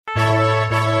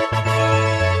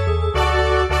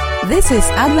This is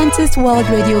Adventist World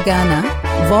Radio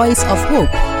Ghana, Voice of Hope.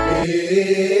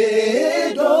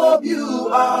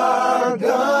 AWR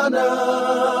Ghana,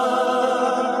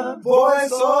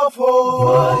 Voice of Hope.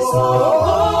 Voice of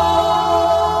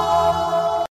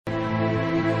Hope.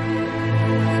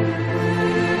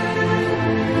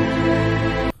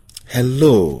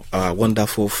 Hello, our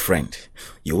wonderful friend.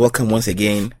 You're welcome once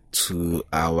again to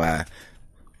our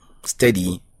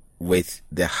study with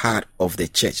the heart of the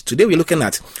church. Today we're looking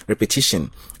at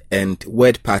repetition and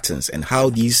word patterns and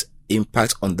how these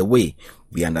impact on the way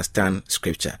we understand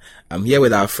scripture. I'm here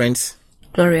with our friends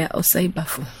Gloria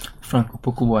Osei-Bafo, Frank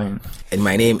Opoku-Boyin, and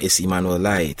my name is Emmanuel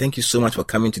Lai. Thank you so much for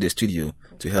coming to the studio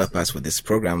to help us with this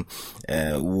program.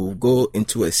 We'll go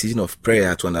into a season of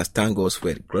prayer to understand God's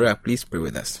word. Gloria, please pray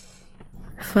with us.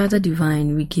 Father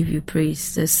Divine, we give you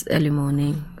praise this early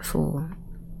morning for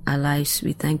our lives.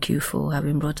 We thank you for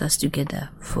having brought us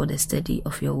together for the study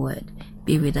of your word.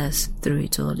 Be with us through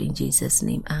it all in Jesus'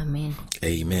 name. Amen.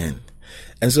 Amen.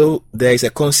 And so there is a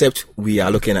concept we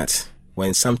are looking at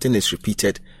when something is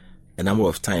repeated a number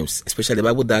of times, especially the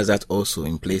Bible does that also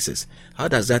in places. How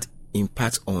does that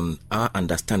impact on our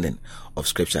understanding of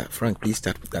scripture? Frank, please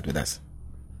start that with us.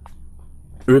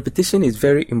 Repetition is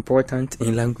very important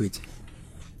in language,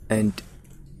 and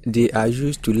they are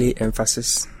used to lay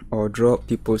emphasis or draw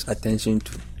people's attention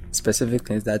to specific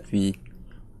things that we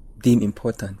deem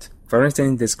important. For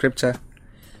instance, the scripture,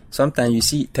 sometimes you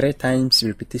see 3 times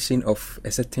repetition of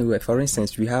a certain word. For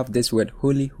instance, we have this word,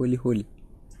 holy, holy, holy.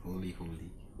 Holy,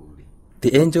 holy, holy.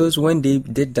 The angels, when they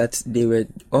did that, they were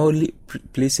only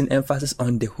placing emphasis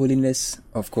on the holiness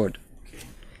of God. Okay.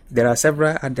 There are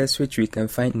several others which we can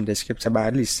find in the scripture, but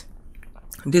at least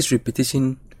this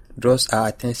repetition draws our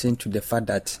attention to the fact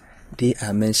that they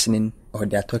are mentioning or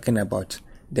they are talking about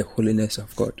the holiness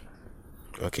of God.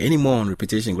 Okay, any more on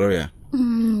repetition, Gloria?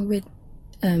 With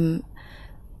the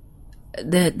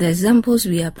examples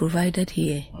we are provided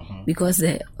here, because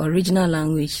the original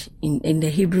language, in the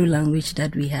Hebrew language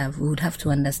that we have, we would have to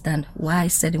understand why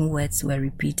certain words were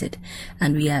repeated.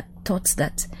 And we are taught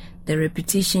that the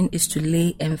repetition is to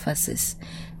lay emphasis.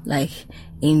 Like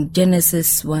in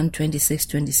Genesis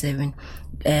 1:26-27,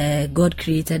 God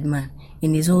created man.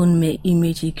 In his own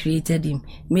image he created him.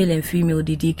 Male and female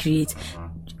did he create.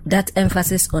 That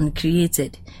emphasis on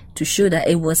created to show that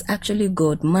it was actually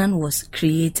God. Man was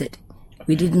created.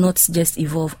 We did not just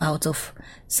evolve out of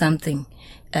something.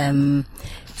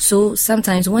 So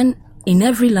sometimes when in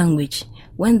every language,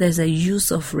 when there's a use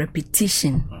of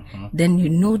repetition, then you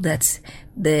know that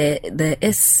there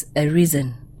is a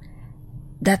reason.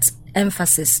 That's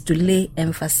emphasis, to lay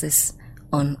emphasis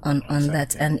on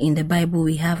that. And in the Bible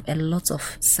we have a lot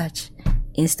of such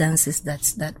instances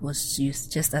that was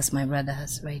used, just as my brother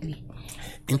has rightly.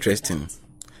 Interesting.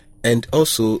 And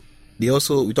also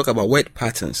we talk about word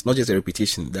patterns, not just a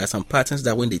repetition. There are some patterns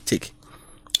that when they take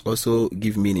also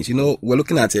give meanings. You know, we're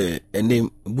looking at a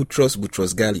name, Boutros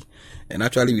Ghali, and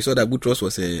actually we saw that Boutros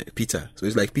was Peter, so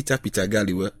it's like Peter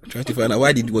Ghali. We're trying to find out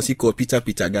why was he called Peter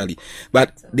Ghali.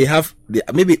 But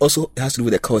maybe also has to do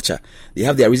with the culture. They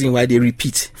have their reason why they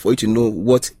repeat, for you to know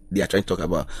what they are trying to talk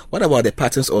about. What about the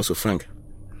patterns also, Frank?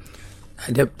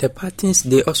 The patterns,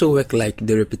 they also work like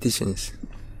the repetitions.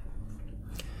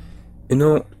 You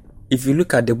know, if you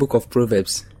look at the book of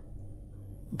Proverbs,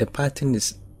 the pattern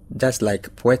is just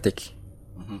like poetic.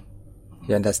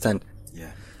 You understand?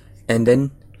 Yeah. And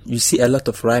then you see a lot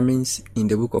of rhymings in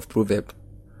the book of Proverbs.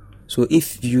 So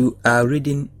if you are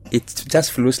reading, it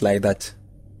just flows like that.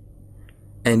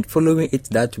 And following it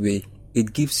that way,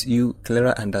 it gives you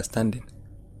clearer understanding.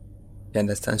 You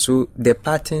understand? So the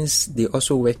patterns, they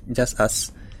also work just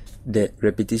as the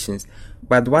repetitions.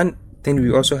 But one thing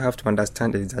we also have to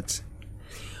understand is that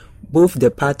both the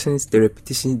patterns, the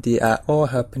repetition, they are all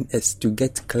helping us to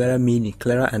get clearer meaning,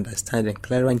 clearer understanding,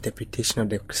 clearer interpretation of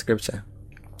the scripture.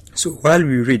 So while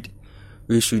we read,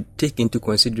 we should take into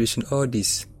consideration all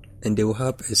this, and they will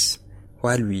help us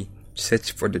while we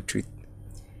search for the truth.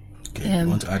 Okay, you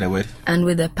want to add a word? And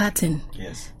with the pattern,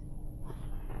 Yes.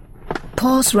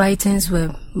 Paul's writings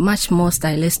were much more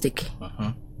stylistic.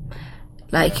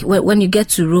 Like when you get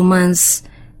to Romans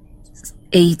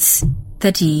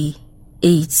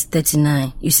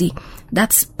 8:38-39, you see,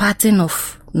 that's pattern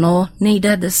of nor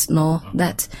neither this nor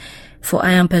that. For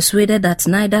I am persuaded that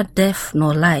neither death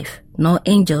nor life, nor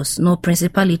angels, nor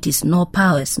principalities, nor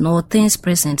powers, nor things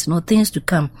present, nor things to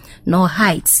come, nor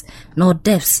heights, nor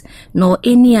depths, nor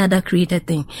any other created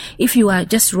thing. If you are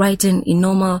just writing in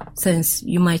normal sense,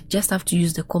 you might just have to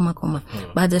use the comma.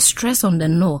 But the stress on the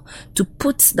no, to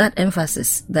put that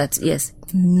emphasis that yes,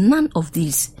 none of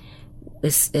these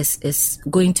is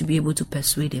going to be able to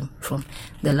persuade him from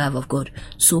the love of God.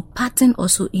 So pattern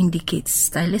also indicates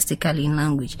stylistically in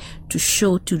language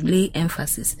to lay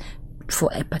emphasis for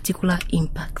a particular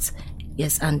impact.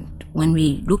 Yes, and when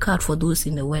we look out for those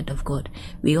in the Word of God,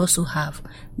 we also have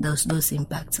those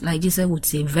impacts. Like Jesus would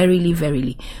say, verily,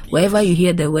 verily. Wherever you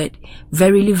hear the word,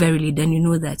 verily, verily, then you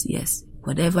know that, yes,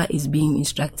 whatever is being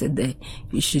instructed there,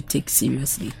 you should take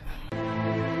seriously.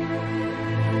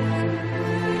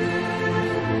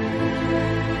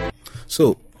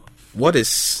 So, what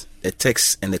is a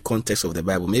text and the context of the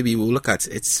Bible? Maybe we'll look at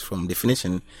it from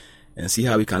definition and see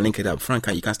how we can link it up. Frank,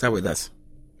 you can start with us.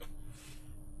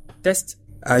 Text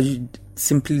are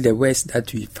simply the words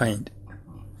that we find.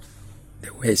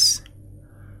 The words.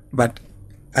 But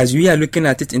as we are looking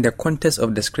at it in the context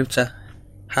of the scripture,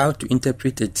 how to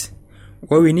interpret it,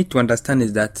 what we need to understand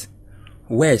is that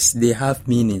words, they have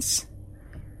meanings.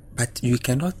 But you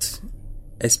cannot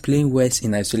explain words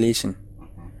in isolation.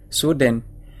 So then,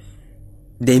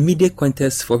 the immediate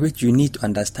context for which you need to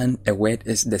understand a word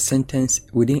is the sentence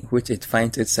within which it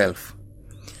finds itself.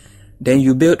 Then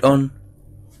you build on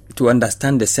to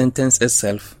understand the sentence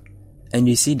itself, and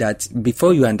you see that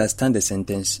before you understand the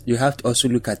sentence, you have to also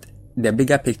look at the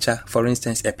bigger picture, for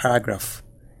instance, a paragraph,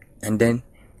 and then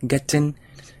getting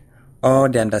all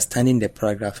the understanding the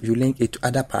paragraph, you link it to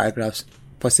other paragraphs,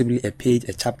 possibly a page,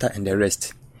 a chapter, and the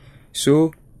rest.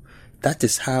 So that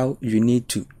is how you need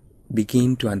to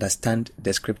begin to understand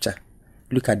the scripture.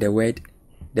 Look at the word,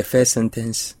 the first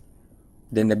sentence,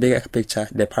 then the bigger picture,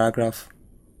 the paragraph,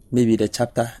 maybe the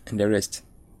chapter, and the rest.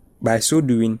 By so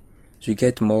doing, you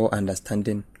get more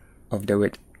understanding of the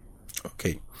word.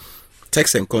 Okay.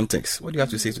 Text and context. What do you have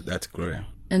to say to that, Gloria?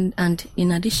 And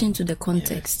in addition to the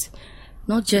context,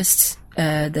 not just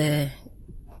the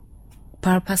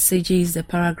passages, the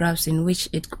paragraphs in which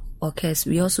it occurs,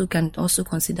 we also can also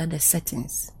consider the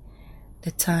settings,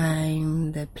 the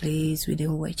time, the place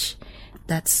within which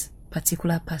that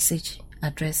particular passage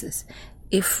addresses.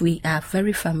 If we are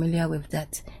very familiar with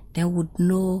that, then we would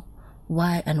know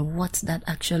why and what that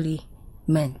actually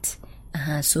meant.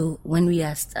 So when we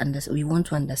want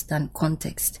to understand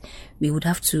context, we would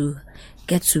have to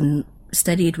get to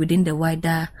study it within the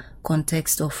wider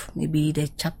context of maybe the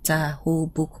chapter, whole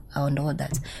book, and all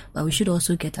that. But we should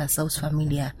also get ourselves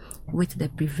familiar with the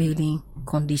prevailing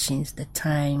conditions, the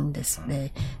time,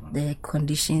 the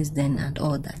conditions then, and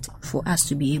all that, for us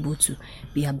to be able to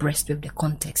be abreast with the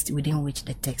context within which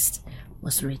the text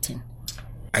was written.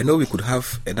 I know we could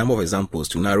have a number of examples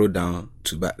to narrow down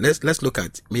to, but let's look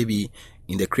at maybe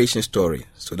in the creation story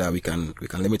so that we can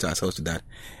limit ourselves to that,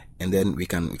 and then we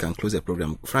can close the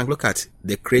program. Frank, look at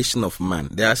the creation of man.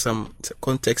 There are some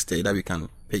context there that we can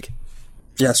pick.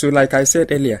 Yeah, so like I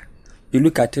said earlier, you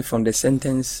look at it from the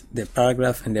sentence, the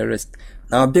paragraph, and the rest.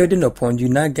 Now building upon, you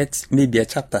now get maybe a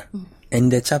chapter. In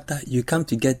the chapter, you come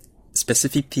to get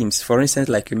specific themes. For instance,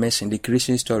 like you mentioned, the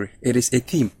creation story. It is a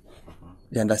theme.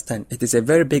 You understand? It is a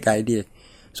very big idea.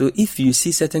 So if you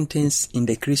see certain things in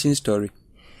the creation story,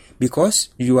 because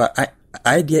your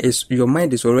idea is, your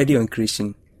mind is already on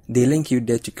creation, they link you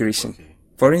there to creation.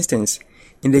 For instance,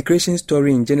 in the creation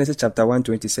story in Genesis chapter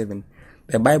 1:27,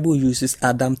 the Bible uses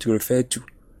Adam to refer to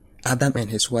Adam and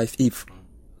his wife Eve.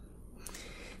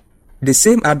 The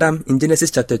same Adam in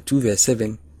Genesis chapter 2 verse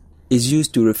 7 is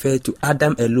used to refer to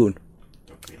Adam alone.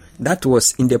 That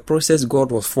was in the process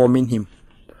God was forming him.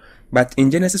 But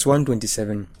in Genesis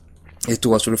 1:27, it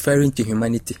was referring to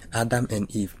humanity, Adam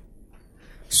and Eve.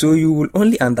 So you will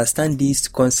only understand these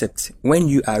concepts when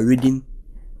you are reading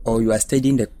or you are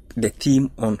studying the theme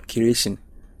on creation.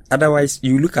 Otherwise,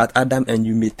 you look at Adam and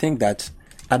you may think that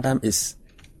Adam is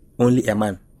only a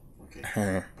man.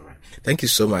 Okay. Thank you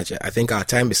so much. I think our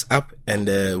time is up, and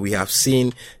we have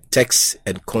seen text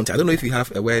and content. I don't know if you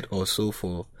have a word or so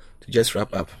to just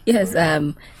wrap up. Yes,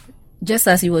 just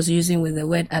as he was using with the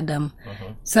word Adam,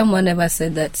 someone ever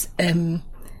said that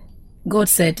God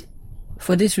said,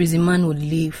 for this reason man would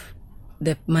leave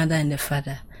the mother and the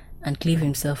father and cleave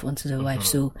himself unto the wife.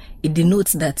 So it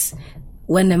denotes that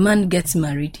when a man gets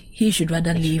married, he should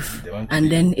rather leave,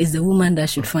 and then it's the woman that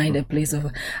should find a place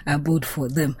of abode for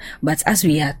them. But as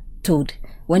we are told,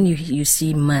 when you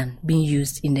see man being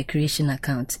used in the creation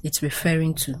account, it's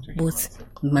referring to both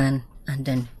man and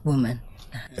then woman.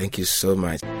 Thank you so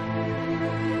much.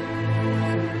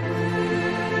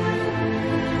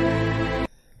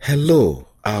 Hello,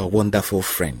 our wonderful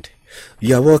friend.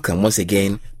 You are welcome once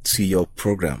again to your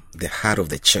program, The Heart of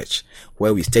the Church,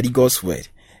 where we study God's Word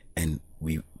and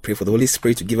we pray for the Holy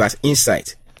Spirit to give us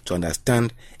insight to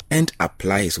understand and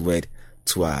apply His Word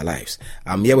to our lives.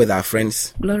 I'm here with our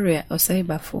friends Gloria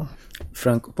Osaibafo,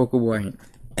 Frank Pokuboy.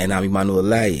 And I'm Emmanuel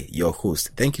Lai, your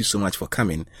host. Thank you so much for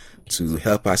coming to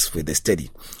help us with the study.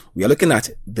 We are looking at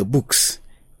the books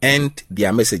and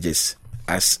their messages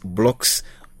as blocks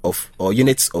of or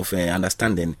units of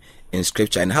understanding in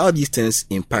Scripture, and how these things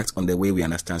impact on the way we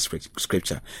understand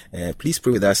Scripture. Please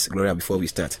pray with us, Gloria, before we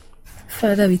start.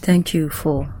 Father, we thank you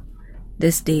for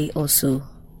this day also.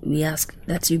 We ask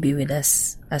that you be with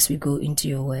us as we go into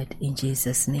your word. In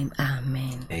Jesus' name,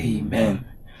 amen. Amen.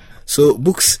 So,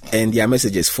 books and their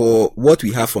messages. For what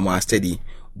we have from our study,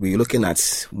 we're looking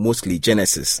at mostly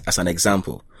Genesis as an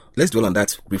example. Let's dwell on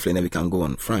that briefly and then we can go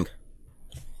on. Frank?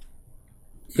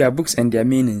 Yeah, books and their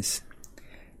meanings.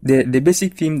 The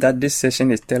basic theme that this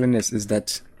session is telling us is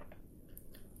that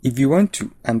if you want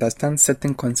to understand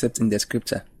certain concepts in the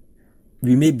Scripture,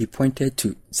 we may be pointed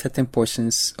to certain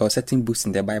portions or certain books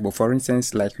in the Bible. For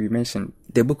instance, like we mentioned,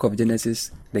 the book of Genesis,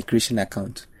 the creation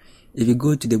account. If you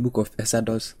go to the book of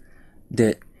Exodus,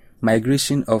 the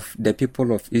migration of the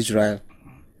people of Israel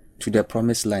to the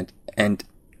promised land and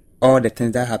all the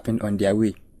things that happened on their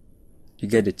way. You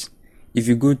get it? If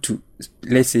you go to,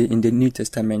 let's say, in the New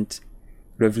Testament,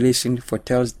 Revelation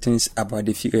foretells things about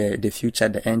the future,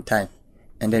 the end time.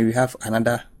 And then we have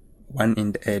another one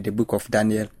in the book of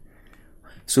Daniel.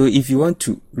 So if you want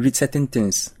to read certain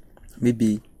things,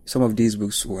 maybe some of these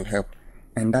books will help.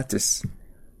 And that is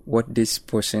what this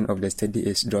portion of the study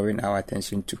is drawing our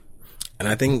attention to. And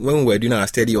I think when we were doing our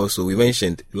study also, we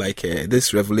mentioned like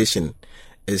this revelation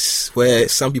is where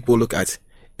some people look at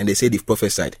and they say they've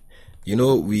prophesied. You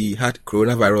know, we had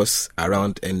coronavirus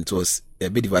around and it was a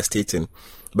bit devastating.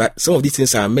 But some of these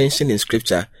things are mentioned in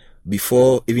Scripture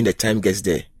before even the time gets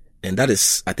there. And that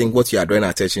is, I think, what you are drawing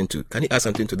attention to. Can you add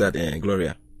something to that,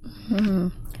 Gloria?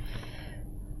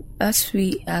 As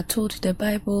we are told, the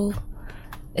Bible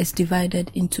is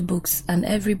divided into books and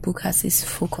every book has its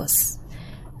focus.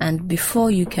 And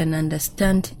before you can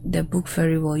understand the book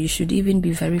very well, you should even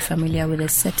be very familiar with the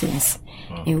settings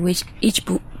in which each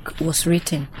book was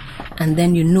written. And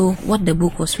then you know what the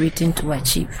book was written to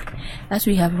achieve. As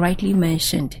we have rightly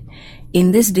mentioned,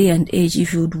 in this day and age,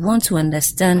 if you would want to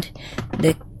understand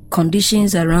the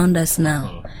conditions around us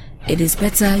now, it is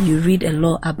better you read a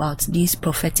lot about these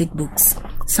prophetic books.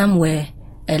 Some were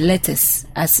letters,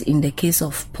 as in the case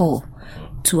of Paul,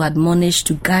 to admonish,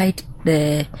 to guide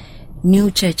the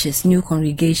new churches, new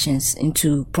congregations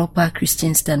into proper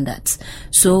Christian standards.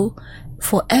 So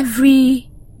for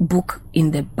every book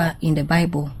in the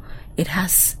Bible, it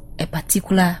has a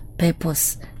particular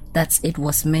purpose that it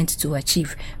was meant to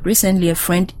achieve. Recently, a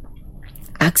friend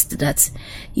asked that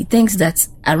he thinks that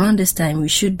around this time we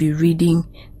should be reading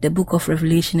the book of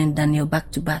Revelation and Daniel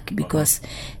back to back, because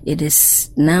it is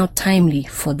now timely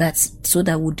for that, so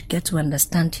that we would get to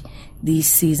understand these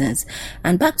seasons.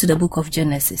 And back to the book of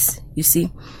Genesis, you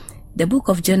see, the book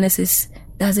of Genesis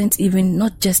doesn't even,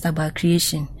 not just about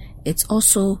creation, it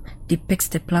also depicts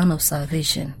the plan of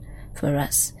salvation for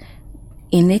us.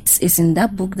 It's in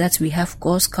that book that we have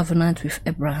God's covenant with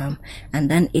Abraham, and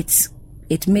then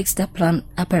it makes that plan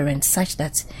apparent such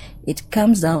that it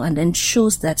comes down and then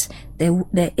shows that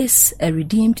there is a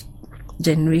redeemed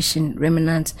generation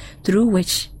remnant through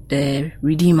which the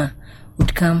Redeemer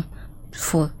would come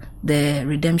for the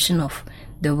redemption of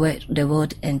the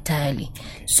world entirely.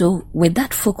 So with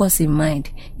that focus in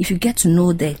mind, if you get to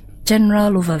know the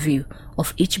general overview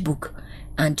of each book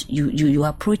and you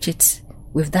approach it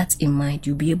with that in mind,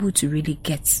 you'll be able to really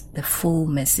get the full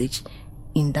message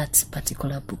in that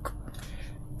particular book.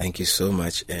 Thank you so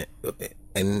much.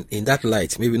 And in that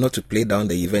light, maybe not to play down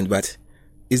the event, but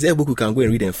is there a book we can go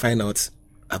and read and find out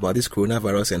about this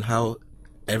coronavirus and how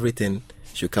everything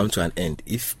should come to an end?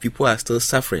 If people are still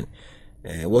suffering,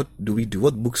 what do we do?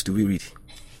 What books do we read?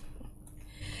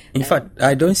 In fact,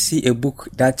 I don't see a book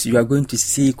that you are going to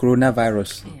see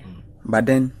coronavirus, but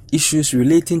then issues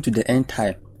relating to the end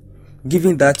time.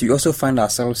 Given that we also find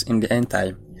ourselves in the end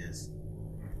time, Yes.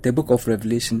 the book of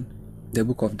Revelation, the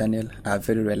book of Daniel are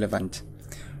very relevant.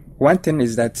 One thing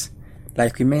is that,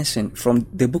 like we mentioned, from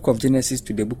the book of Genesis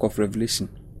to the book of Revelation,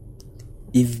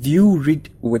 if you read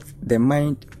with the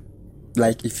mind,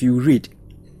 like if you read,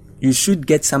 you should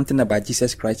get something about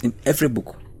Jesus Christ in every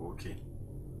book. Okay.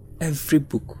 Every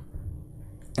book.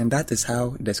 And that is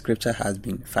how the scripture has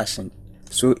been fashioned.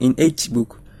 So in each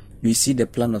book, you see the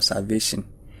plan of salvation.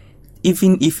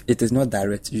 Even if it is not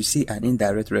direct, you see an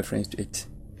indirect reference to it.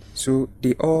 So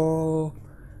they all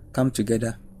come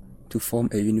together to form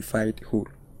a unified whole.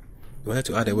 You wanted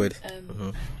to add a word?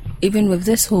 Even with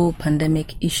this whole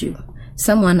pandemic issue,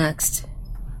 someone asked,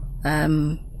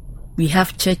 we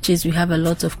have churches, we have a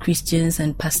lot of Christians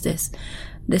and pastors.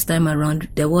 This time around,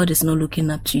 the world is not looking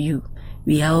up to you.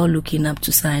 we are all looking up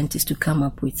to scientists to come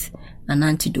up with an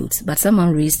antidote. But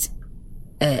someone raised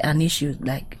an issue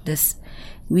like this.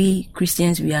 We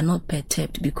Christians, we are not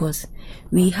perturbed because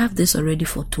we have this already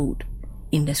foretold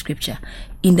in the scripture.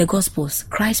 In the Gospels,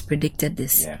 Christ predicted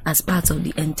this as part of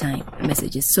the end time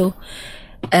messages. So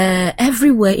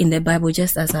everywhere in the Bible,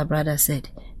 just as our brother said,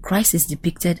 Christ is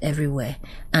depicted everywhere,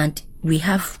 and we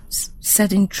have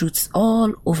certain truths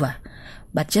all over,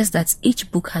 but just that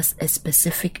each book has a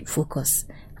specific focus,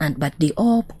 but they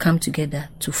all come together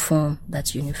to form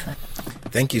that unified.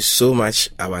 Thank you so much,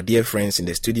 our dear friends in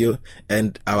the studio,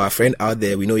 and our friend out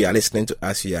there. We know you are listening to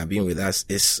us, you are being with us.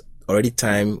 It's already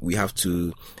time we have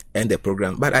to end the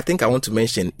program, but I think I want to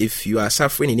mention, if you are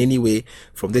suffering in any way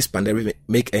from this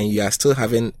pandemic and you are still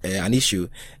having an issue,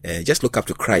 just look up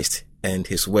to Christ and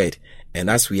his word. And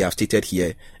as we have stated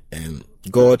here,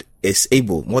 God is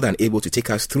able, more than able, to take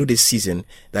us through this season.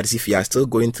 That is, if you are still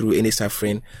going through any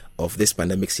suffering of this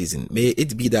pandemic season, may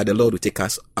it be that the Lord will take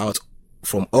us out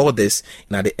from all this,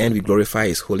 and at the end we glorify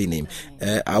his holy name.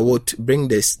 I would bring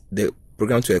the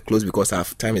program to a close because our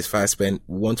time is fast spent.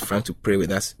 We want Frank to pray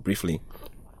with us briefly.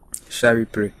 Shall we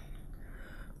pray?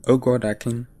 O God, our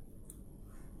King,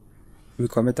 we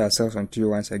commit ourselves unto you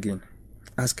once again,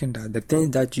 asking that the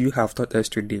things that you have taught us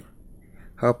today,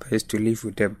 help us to live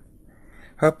with them.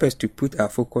 Help us to put our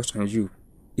focus on you,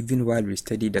 even while we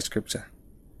study the scripture.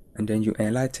 And then you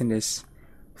enlighten us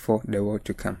for the world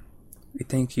to come. We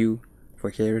thank you for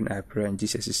hearing our prayer in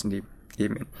Jesus' name.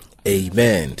 Amen.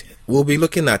 Amen. We'll be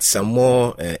looking at some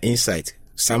more insight,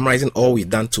 summarizing all we've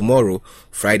done tomorrow,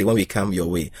 Friday, when we come your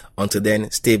way. Until then,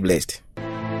 stay blessed.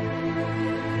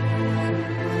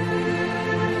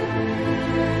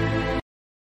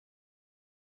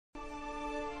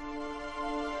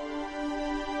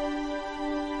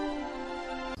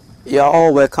 You are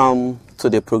all welcome to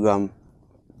the program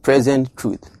Present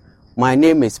Truth. My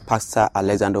name is Pastor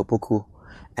Alexander Opoku,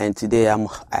 and today I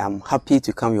am happy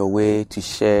to come your way to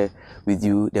share with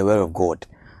you the word of God.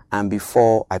 And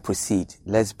before I proceed,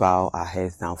 let's bow our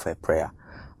heads down for a prayer.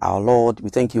 Our Lord, we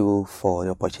thank you for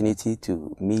the opportunity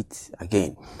to meet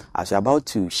again. As you're about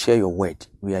to share your word,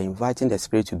 we are inviting the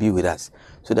Spirit to be with us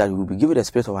so that we will be given the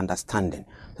spirit of understanding,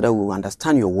 so that we will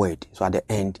understand your word. So at the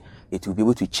end, it will be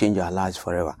able to change our lives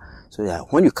forever. So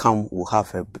that when you come, we'll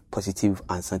have a positive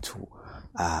answer to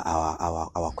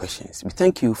our questions. We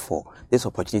thank you for this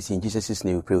opportunity. In Jesus'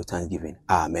 name we pray with thanksgiving.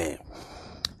 Amen.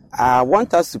 I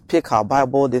want us to pick our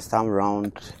Bible this time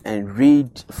around and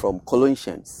read from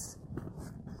Colossians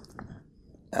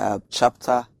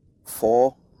chapter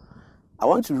 4. I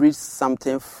want to read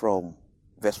something from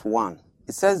verse 1.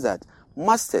 It says that,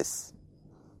 Masters,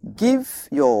 give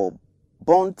your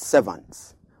bond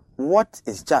servants what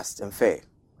is just and fair,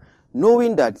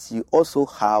 knowing that you also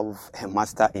have a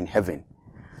master in heaven.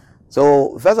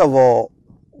 So, first of all,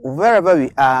 wherever we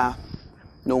are,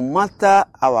 no matter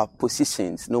our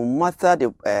positions, no matter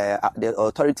the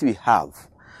authority we have,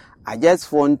 I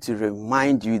just want to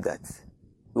remind you that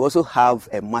we also have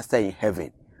a master in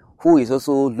heaven who is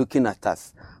also looking at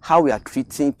us, how we are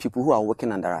treating people who are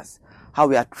working under us, how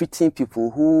we are treating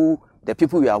the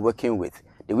people we are working with,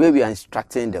 the way we are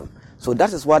instructing them. So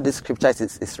that is what this scripture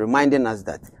is reminding us,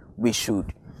 that we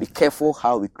should be careful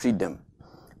how we treat them.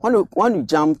 When we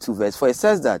jump to verse 4, it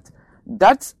says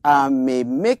that I may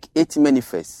make it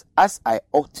manifest as I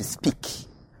ought to speak.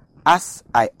 As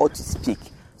I ought to speak.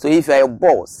 So if you are a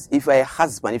boss, if you are a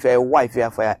husband, if you are a wife,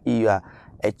 if you are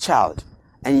a child,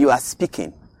 and you are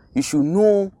speaking, you should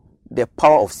know the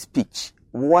power of speech,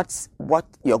 what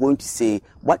you are going to say,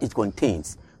 what it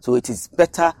contains. So it is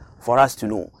better for us to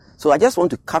know. So I just want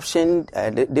to caption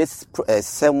this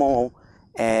sermon,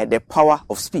 the power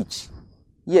of speech.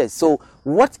 Yes, so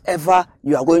whatever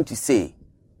you are going to say,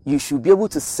 you should be able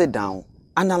to sit down,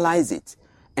 analyze it,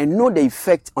 and know the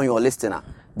effect on your listener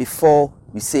before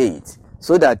you say it,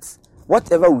 so that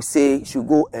whatever we say should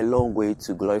go a long way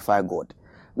to glorify God.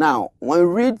 Now, when we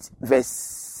read verse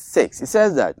 6, it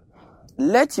says that,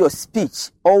 let your speech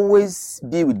always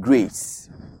be with grace.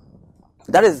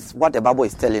 That is what the Bible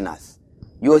is telling us.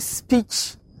 Your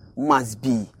speech must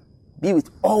be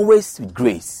always with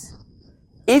grace.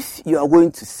 If you are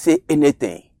going to say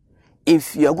anything,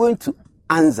 if you are going to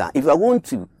answer, if you are going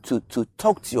to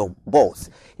talk to your boss,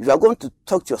 if you are going to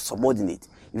talk to your subordinate,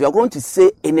 if you are going to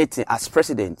say anything as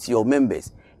president to your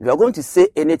members, if you are going to say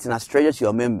anything as treasurer to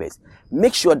your members,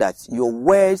 make sure that your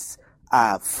words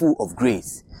are full of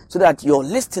grace, so that your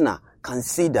listener can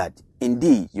see that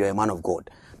indeed you are a man of God.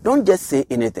 Don't just say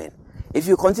anything. If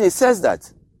you continue, it says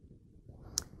that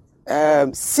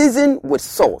season with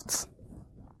salt.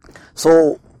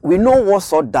 So we know what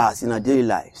salt does in our daily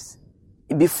lives.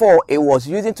 before it was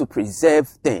using to preserve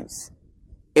things.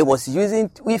 It was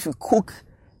using, if you cook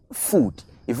food,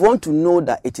 if you want to know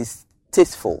that it is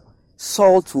tasteful,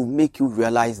 salt will make you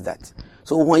realize that.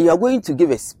 So when you are going to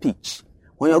give a speech,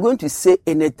 when you are going to say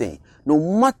anything, no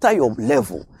matter your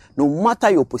level, no matter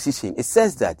your position, it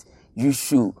says that you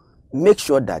should make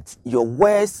sure that your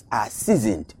words are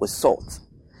seasoned with salt.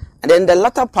 And then the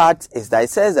latter part is that it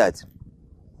says that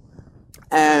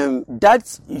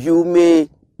that you may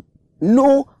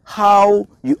know how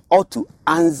you ought to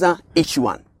answer each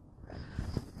one.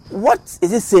 What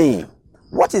is it saying?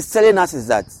 What it's telling us is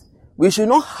that we should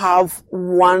not have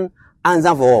one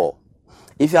answer for all.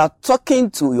 If you are talking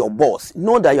to your boss,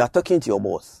 know that you are talking to your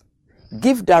boss.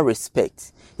 Give that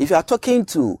respect. If you are talking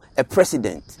to a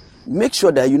president, make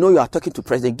sure that you know you are talking to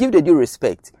president. Give the due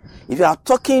respect. If you are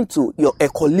talking to a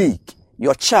colleague,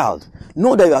 your child,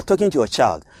 know that you are talking to your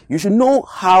child. You should know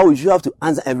how you have to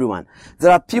answer everyone.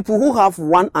 There are people who have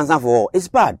one answer for all. It's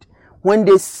bad. When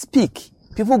they speak,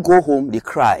 people go home, they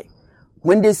cry.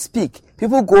 When they speak,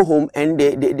 people go home and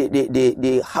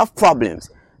they have problems.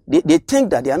 They think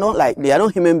that they are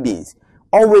not human beings.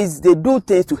 Always they do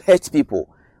things to hurt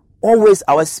people. Always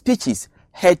our speeches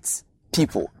hurt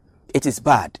people. It is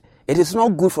bad. It is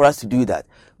not good for us to do that.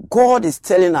 God is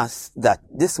telling us that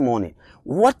this morning,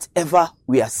 whatever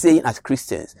we are saying as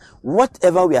Christians,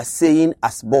 whatever we are saying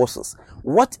as bosses,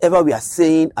 whatever we are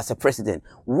saying as a president,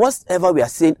 whatever we are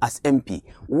saying as MP,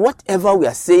 whatever we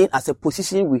are saying as a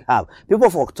position we have, people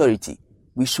of authority,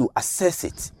 we should assess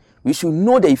it. We should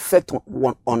know the effect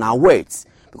on our words,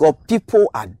 because people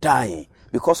are dying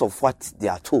because of what they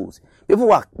are told.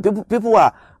 People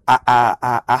are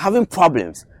having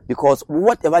problems because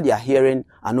whatever they are hearing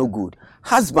are no good.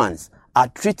 Husbands are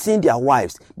treating their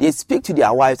wives. They speak to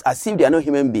their wives as if they are not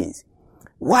human beings.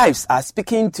 Wives are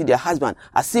speaking to their husband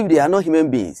as if they are not human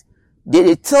beings.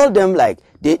 They tell them like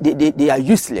they are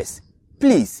useless.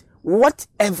 Please,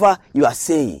 whatever you are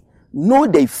saying, know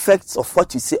the effects of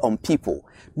what you say on people.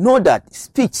 Know that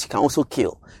speech can also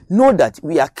kill. Know that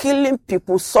we are killing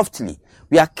people softly.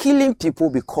 We are killing people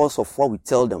because of what we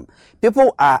tell them.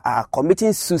 People are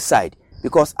committing suicide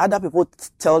because other people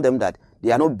tell them that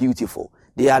they are not beautiful.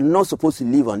 They are not supposed to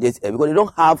live on this earth because they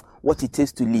don't have what it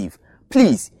takes to live.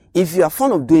 Please, if you are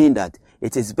fond of doing that,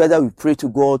 it is better we pray to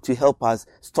God to help us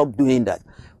stop doing that.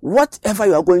 Whatever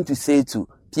you are going to say to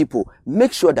people,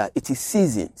 make sure that it is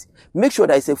seasoned. Make sure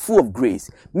that it's full of grace.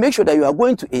 Make sure that you are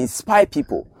going to inspire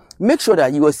people. Make sure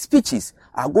that your speeches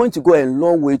are going to go a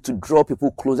long way to draw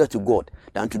people closer to God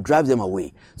than to drive them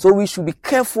away. So we should be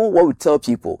careful what we tell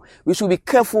people. We should be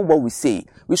careful what we say.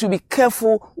 We should be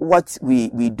careful what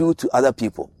we do to other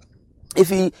people.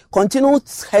 If we continue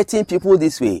hurting people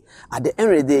this way, at the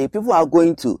end of the day, people are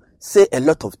going to say a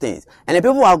lot of things. And the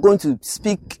people are going to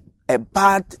speak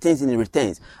bad things in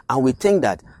return. And we think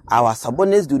that our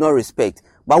subordinates do not respect.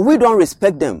 But we don't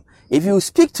respect them. If you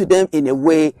speak to them in a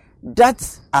way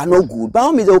that are not good, by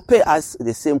all means, they will pay us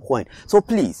the same coin. So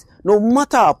please, no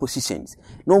matter our positions,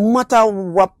 no matter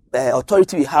what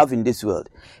authority we have in this world,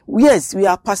 yes, we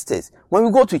are pastors. When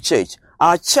we go to church,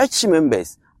 our church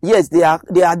members, yes, they are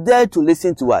there to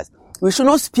listen to us. We should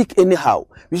not speak anyhow.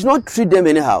 We should not treat them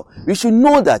anyhow. We should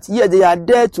know that, yes, they are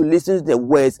there to listen to the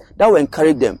words that will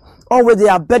encourage them. Always they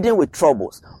are burdened with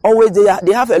troubles. Always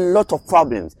they have a lot of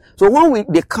problems. So when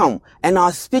they come and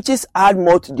our speeches add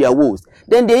more to their woes,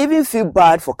 then they even feel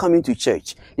bad for coming to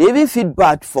church. They even feel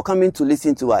bad for coming to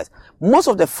listen to us. Most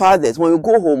of the fathers, when we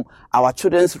go home, our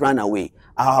children run away.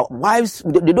 Our wives,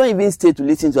 they don't even stay to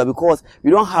listen to us because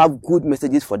we don't have good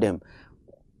messages for them.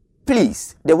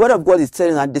 Please, the word of God is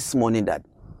telling us this morning that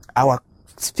our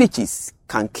speeches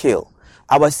can kill.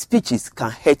 Our speeches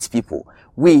can hurt people.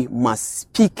 We must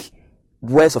speak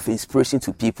words of inspiration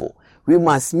to people. We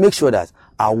must make sure that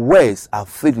our words are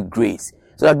filled with grace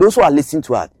so that those who are listening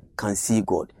to us can see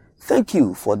God. Thank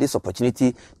you for this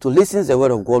opportunity to listen to the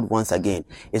word of God once again.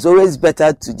 It's always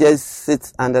better to just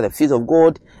sit under the feet of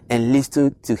God and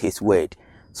listen to his word.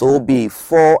 So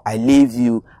before I leave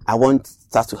you, I want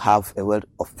us to have a word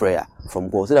of prayer from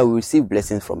God so that we receive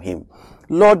blessings from him.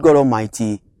 Lord God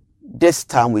Almighty, this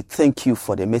time we thank you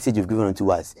for the message you've given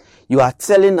unto us. You are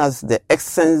telling us the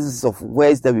essence of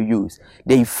words that we use,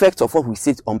 the effect of what we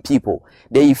say on people,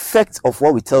 the effect of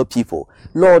what we tell people.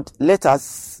 Lord, let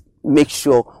us make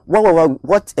sure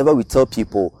whatever we tell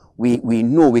people, we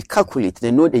know, we calculate,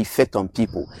 they know the effect on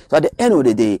people. So at the end of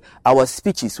the day, our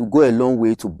speeches will go a long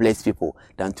way to bless people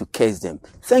than to curse them.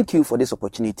 Thank you for this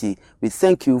opportunity. We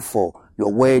thank you for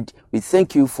your word. We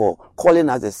thank you for calling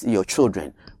us as your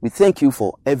children. We thank you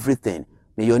for everything.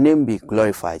 May your name be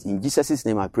glorified. In Jesus'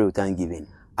 name I pray with thanksgiving.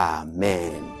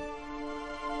 Amen.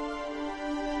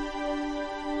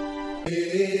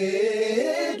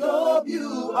 AWR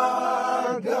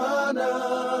Ghana,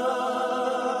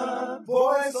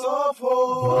 Voice of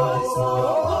Hope.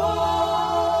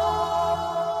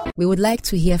 We would like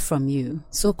to hear from you,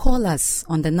 so call us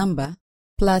on the number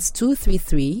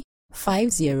 +233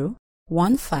 50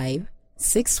 15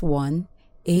 61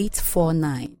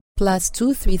 849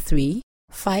 +233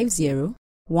 50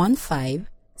 15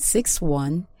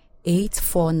 61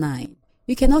 849.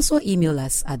 You can also email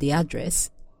us at the address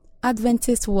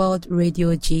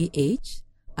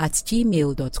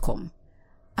adventistworldradiogh@gmail.com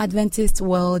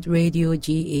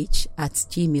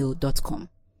adventistworldradiogh@gmail.com.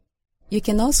 You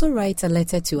can also write a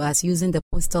letter to us using the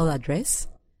postal address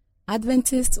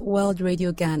Adventist World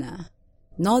Radio Ghana,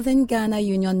 Northern Ghana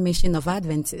Union Mission of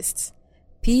Adventists,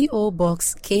 P.O.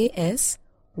 Box KS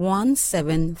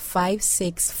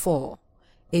 17564,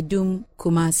 Edum,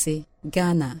 Kumasi,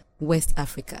 Ghana, West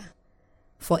Africa.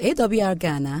 For AWR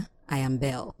Ghana, I am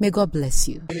Belle. May God bless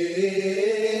you. AWR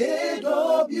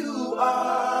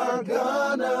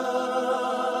Ghana,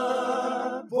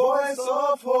 Voice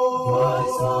of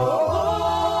Hope.